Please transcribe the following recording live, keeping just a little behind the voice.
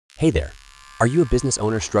Hey there! Are you a business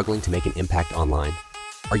owner struggling to make an impact online?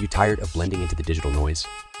 Are you tired of blending into the digital noise?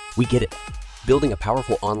 We get it. Building a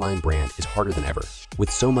powerful online brand is harder than ever.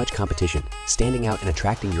 With so much competition, standing out and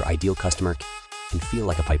attracting your ideal customer can feel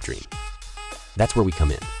like a pipe dream. That's where we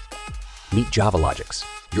come in. Meet Logix,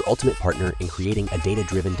 your ultimate partner in creating a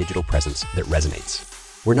data-driven digital presence that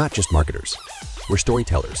resonates. We're not just marketers. We're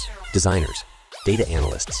storytellers, designers, data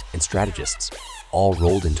analysts, and strategists, all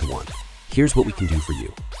rolled into one. Here's what we can do for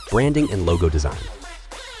you. Branding and logo design.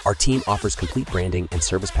 Our team offers complete branding and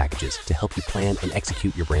service packages to help you plan and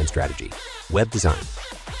execute your brand strategy. Web design.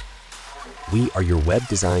 We are your web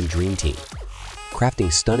design dream team, crafting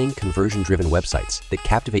stunning conversion-driven websites that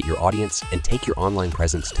captivate your audience and take your online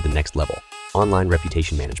presence to the next level. Online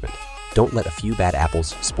reputation management. Don't let a few bad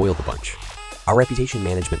apples spoil the bunch. Our reputation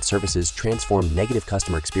management services transform negative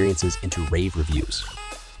customer experiences into rave reviews.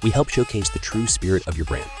 We help showcase the true spirit of your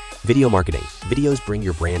brand. Video marketing. Videos bring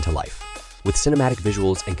your brand to life. With cinematic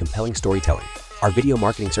visuals and compelling storytelling, our video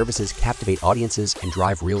marketing services captivate audiences and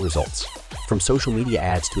drive real results. From social media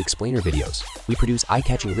ads to explainer videos, we produce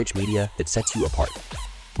eye-catching rich media that sets you apart.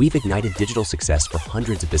 We've ignited digital success for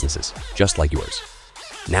hundreds of businesses, just like yours.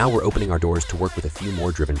 Now we're opening our doors to work with a few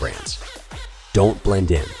more driven brands. Don't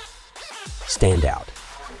blend in. Stand out.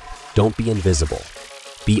 Don't be invisible.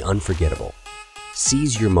 Be unforgettable.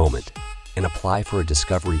 Seize your moment and apply for a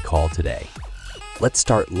discovery call today. Let's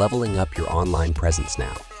start leveling up your online presence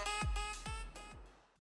now.